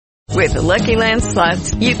With the Lucky Land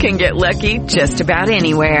Slots, you can get lucky just about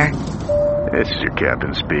anywhere. This is your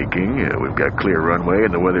captain speaking. We've got clear runway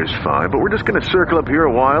and the weather's fine, but we're just going to circle up here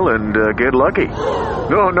a while and get lucky.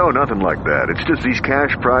 No, nothing like that. It's just these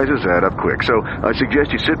cash prizes add up quick. So I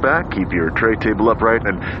suggest you sit back, keep your tray table upright,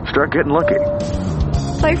 and start getting lucky.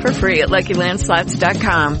 Play for free at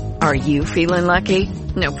LuckyLandSlots.com. Are you feeling lucky?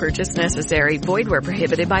 No purchase necessary. Void where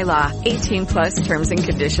prohibited by law. 18 plus terms and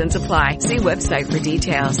conditions apply. See website for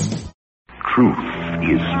details. Truth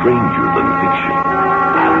is stranger than fiction.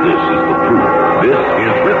 And this is the proof. This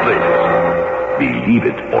is Ripley. Believe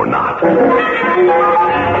it or not.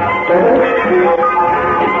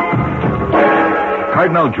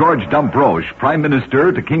 Cardinal George d'Ambrosio, Prime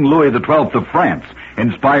Minister to King Louis XII of France,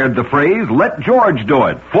 inspired the phrase, "Let George do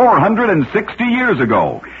it," 460 years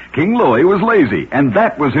ago. King Louis was lazy, and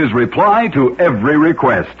that was his reply to every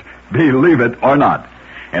request. Believe it or not.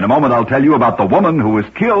 In a moment, I'll tell you about the woman who was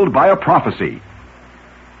killed by a prophecy.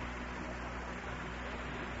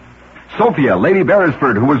 Sophia, Lady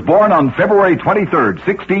Beresford, who was born on February 23rd,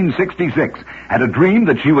 1666, had a dream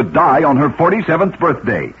that she would die on her 47th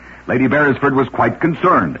birthday. Lady Beresford was quite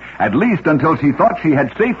concerned, at least until she thought she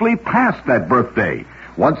had safely passed that birthday.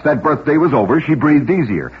 Once that birthday was over, she breathed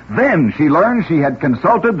easier. Then she learned she had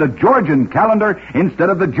consulted the Georgian calendar instead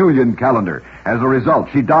of the Julian calendar. As a result,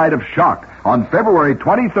 she died of shock on February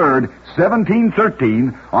 23rd,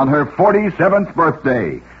 1713, on her 47th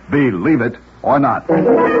birthday. Believe it or not.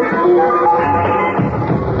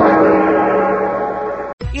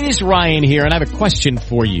 It is Ryan here, and I have a question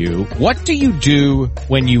for you. What do you do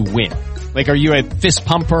when you win? Like, are you a fist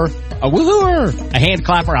pumper, a woohooer, a hand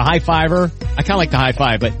clapper, a high fiver? I kind of like the high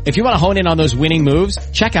five, but if you want to hone in on those winning moves,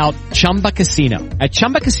 check out Chumba Casino. At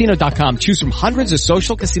ChumbaCasino.com, choose from hundreds of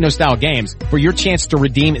social casino-style games for your chance to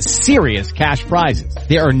redeem serious cash prizes.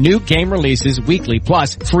 There are new game releases weekly,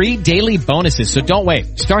 plus free daily bonuses, so don't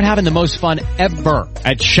wait. Start having the most fun ever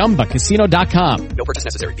at ChumbaCasino.com. No purchase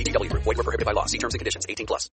necessary. VGW Group. Void where prohibited by law. See terms and conditions. 18 plus.